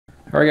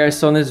Alright guys,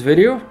 so in this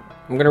video,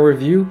 I'm gonna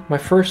review my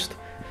first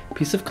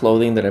piece of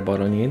clothing that I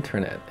bought on the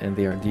internet, and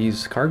they are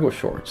these cargo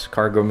shorts,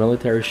 cargo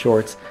military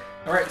shorts.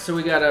 Alright, so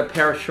we got a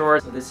pair of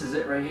shorts. This is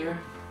it right here.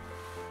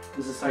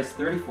 This is size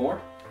 34,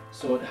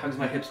 so it hugs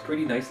my hips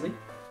pretty nicely,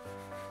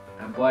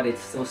 but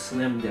it's still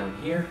slim down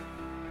here.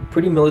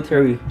 Pretty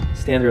military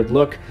standard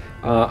look.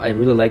 I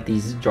really like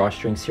these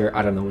drawstrings here.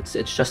 I don't know,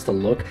 it's just a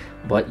look,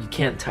 but you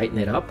can't tighten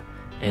it up,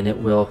 and it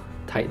will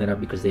tighten it up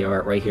because they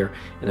are right here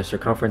in the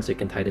circumference. It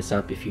can tie this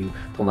up if you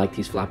don't like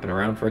these flapping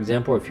around, for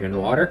example. If you're in the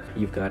water,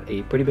 you've got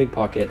a pretty big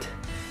pocket.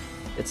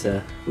 It's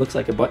looks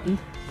like a button,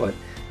 but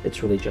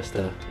it's really just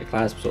a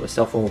clasp, so a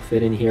cell phone will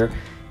fit in here.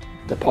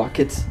 The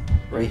pockets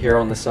right here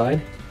on the side,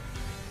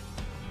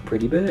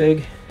 pretty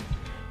big,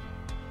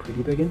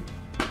 and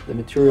the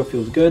material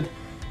feels good.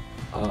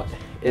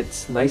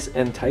 It's nice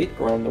and tight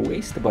around the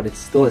waist, but it's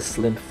still a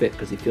slim fit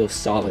because it feels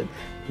solid,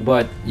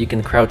 but you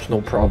can crouch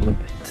no problem.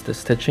 The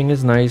stitching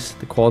is nice,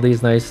 the quality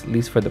is nice, at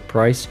least for the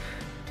price.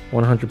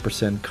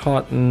 100%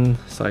 cotton,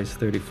 size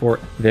 34,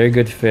 very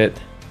good fit.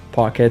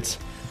 Pockets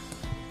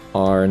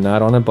are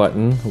not on a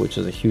button, which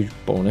is a huge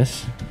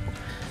bonus.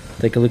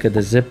 Take a look at the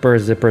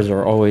zippers. Zippers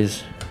are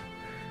always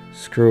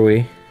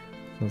screwy,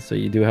 so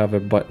you do have a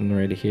button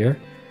right here.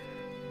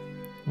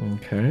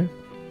 Okay.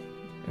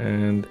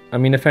 And I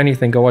mean, if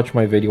anything, go watch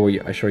my video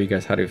where I show you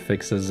guys how to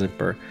fix a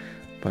zipper.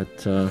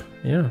 But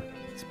yeah,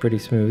 it's pretty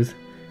smooth,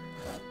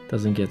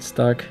 doesn't get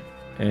stuck,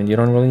 and you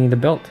don't really need a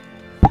belt.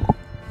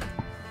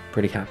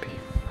 Pretty happy.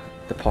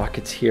 The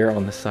pockets here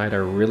on the side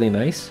are really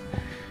nice,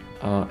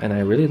 and I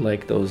really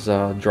like those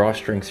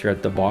drawstrings here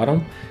at the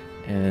bottom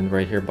and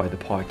right here by the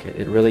pocket.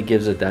 It really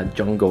gives it that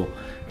jungle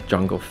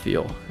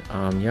feel.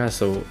 Yeah,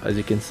 so as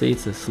you can see,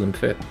 it's a slim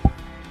fit.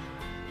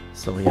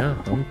 So yeah,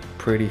 I'm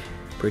pretty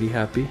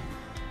happy.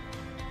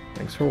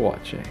 Thanks for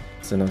watching.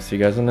 So I'll see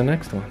you guys on the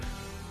next one.